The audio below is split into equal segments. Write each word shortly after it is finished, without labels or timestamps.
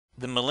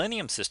The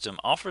Millennium system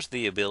offers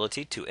the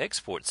ability to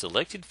export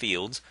selected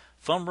fields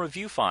from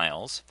review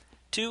files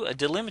to a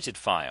delimited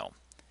file.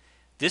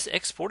 This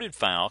exported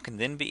file can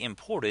then be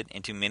imported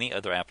into many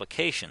other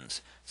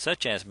applications,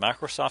 such as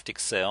Microsoft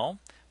Excel,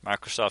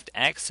 Microsoft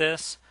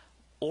Access,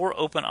 or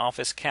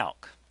OpenOffice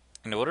Calc.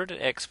 In order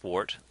to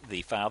export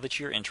the file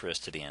that you're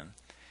interested in,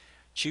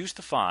 choose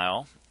the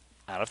file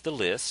out of the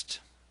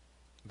list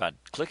by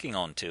clicking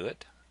onto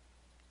it,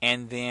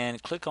 and then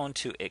click on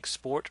to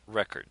Export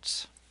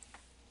Records.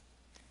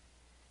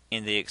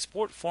 In the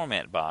Export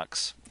Format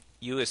box,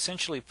 you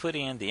essentially put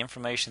in the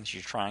information that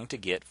you're trying to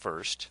get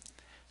first.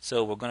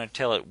 So we're going to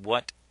tell it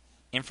what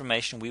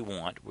information we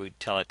want. We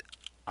tell it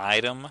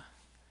item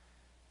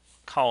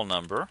call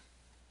number,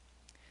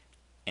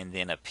 and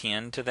then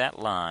append to that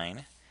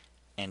line,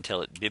 and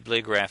tell it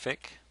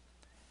bibliographic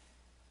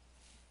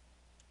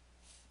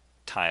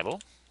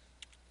title,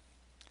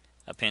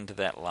 append to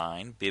that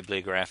line,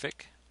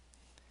 bibliographic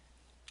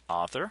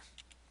author,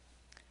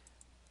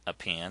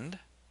 append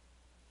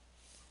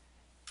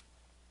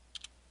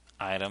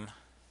item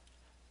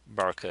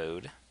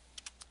barcode,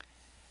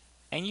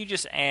 and you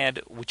just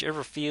add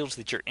whichever fields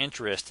that you're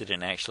interested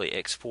in actually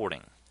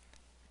exporting.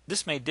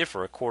 This may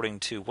differ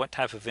according to what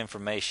type of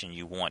information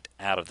you want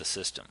out of the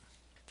system.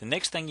 The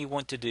next thing you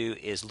want to do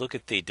is look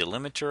at the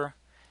delimiter.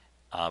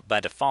 By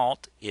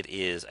default, it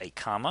is a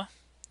comma,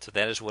 so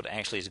that is what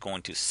actually is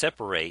going to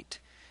separate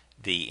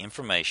the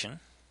information.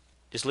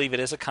 Just leave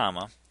it as a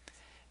comma,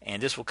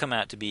 and this will come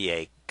out to be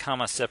a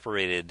comma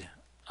separated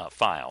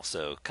file,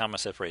 so comma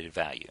separated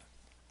value.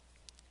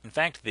 In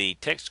fact, the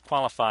text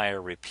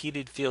qualifier,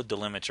 repeated field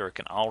delimiter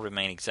can all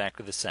remain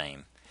exactly the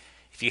same.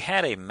 If you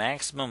had a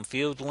maximum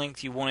field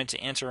length you wanted to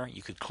enter,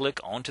 you could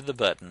click onto the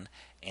button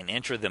and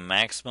enter the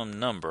maximum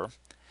number.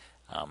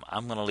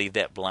 I'm going to leave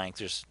that blank.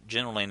 There's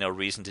generally no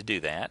reason to do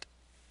that.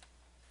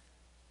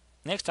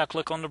 Next, I'll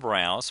click on the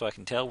browse so I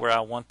can tell where I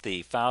want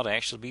the file to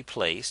actually be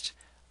placed.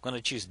 I'm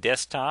going to choose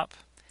desktop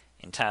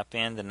and type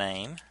in the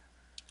name.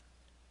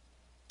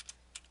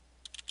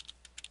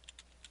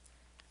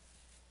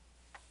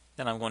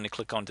 Then I'm going to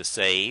click on to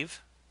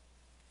save,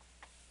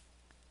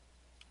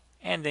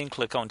 and then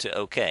click on to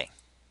OK.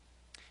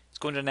 It's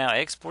going to now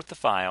export the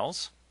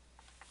files.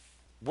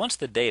 Once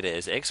the data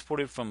is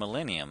exported from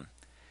Millennium,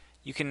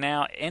 you can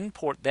now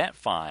import that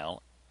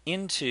file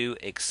into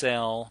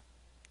Excel,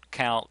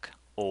 Calc,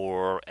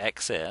 or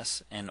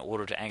Access in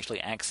order to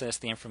actually access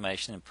the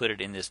information and put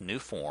it in this new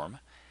form.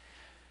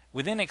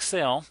 Within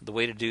Excel, the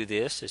way to do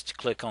this is to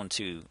click on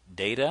to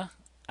Data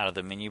out of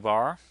the menu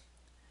bar,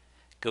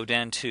 go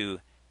down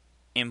to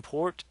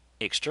Import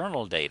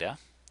External Data,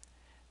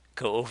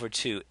 go over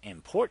to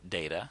Import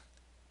Data,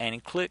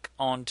 and click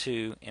on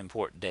to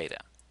Import Data.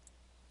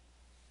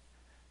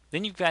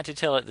 Then you've got to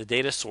tell it the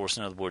data source,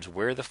 in other words,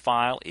 where the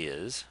file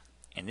is.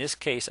 In this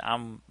case,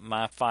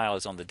 my file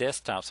is on the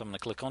desktop, so I'm going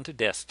to click on to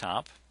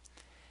Desktop,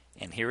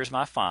 and here is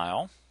my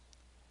file.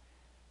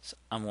 So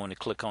I'm going to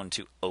click on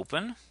to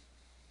Open.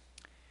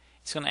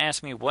 It's going to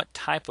ask me what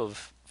type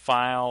of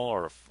file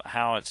or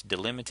how it's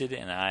delimited,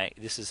 and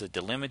this is a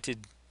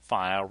delimited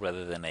file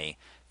rather than a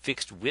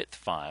fixed width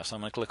file, so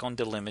I'm going to click on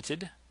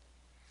delimited,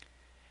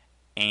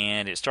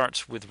 and it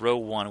starts with row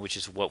 1, which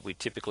is what we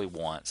typically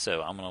want,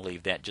 so I'm going to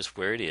leave that just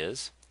where it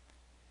is.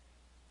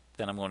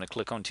 Then I'm going to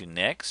click on to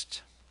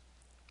Next,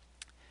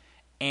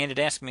 and it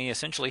asks me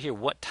essentially here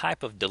what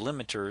type of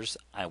delimiters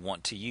I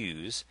want to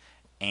use,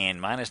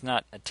 and mine is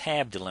not a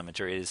tab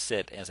delimiter, it is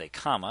set as a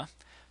comma,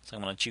 so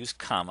I'm going to choose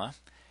comma.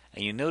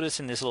 And you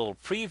notice in this little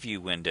preview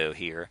window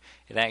here,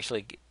 it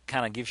actually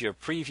kind of gives you a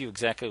preview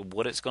exactly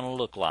what it's going to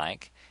look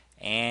like,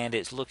 and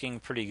it's looking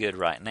pretty good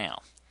right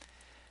now.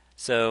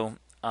 So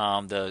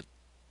the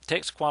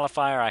text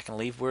qualifier I can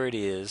leave where it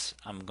is.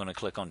 I'm going to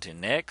click on to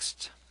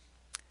Next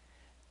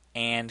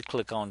and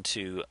click on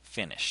to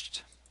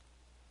Finished.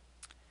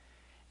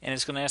 And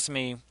it's going to ask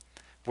me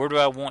where do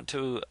I want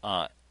to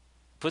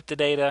put the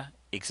data,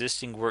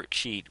 existing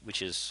worksheet,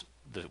 which is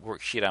the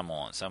worksheet I'm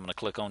on. So I'm going to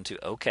click on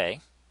to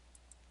OK.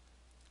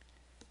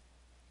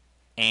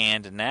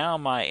 And now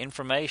my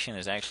information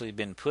has actually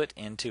been put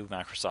into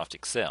Microsoft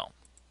Excel.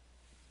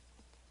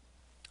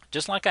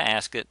 Just like I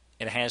asked it,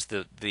 it has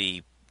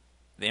the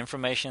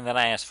information that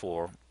I asked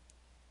for: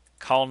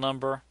 call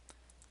number,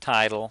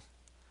 title,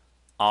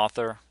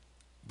 author,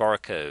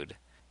 barcode.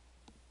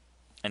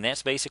 And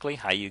that's basically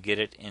how you get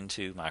it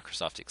into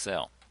Microsoft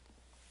Excel.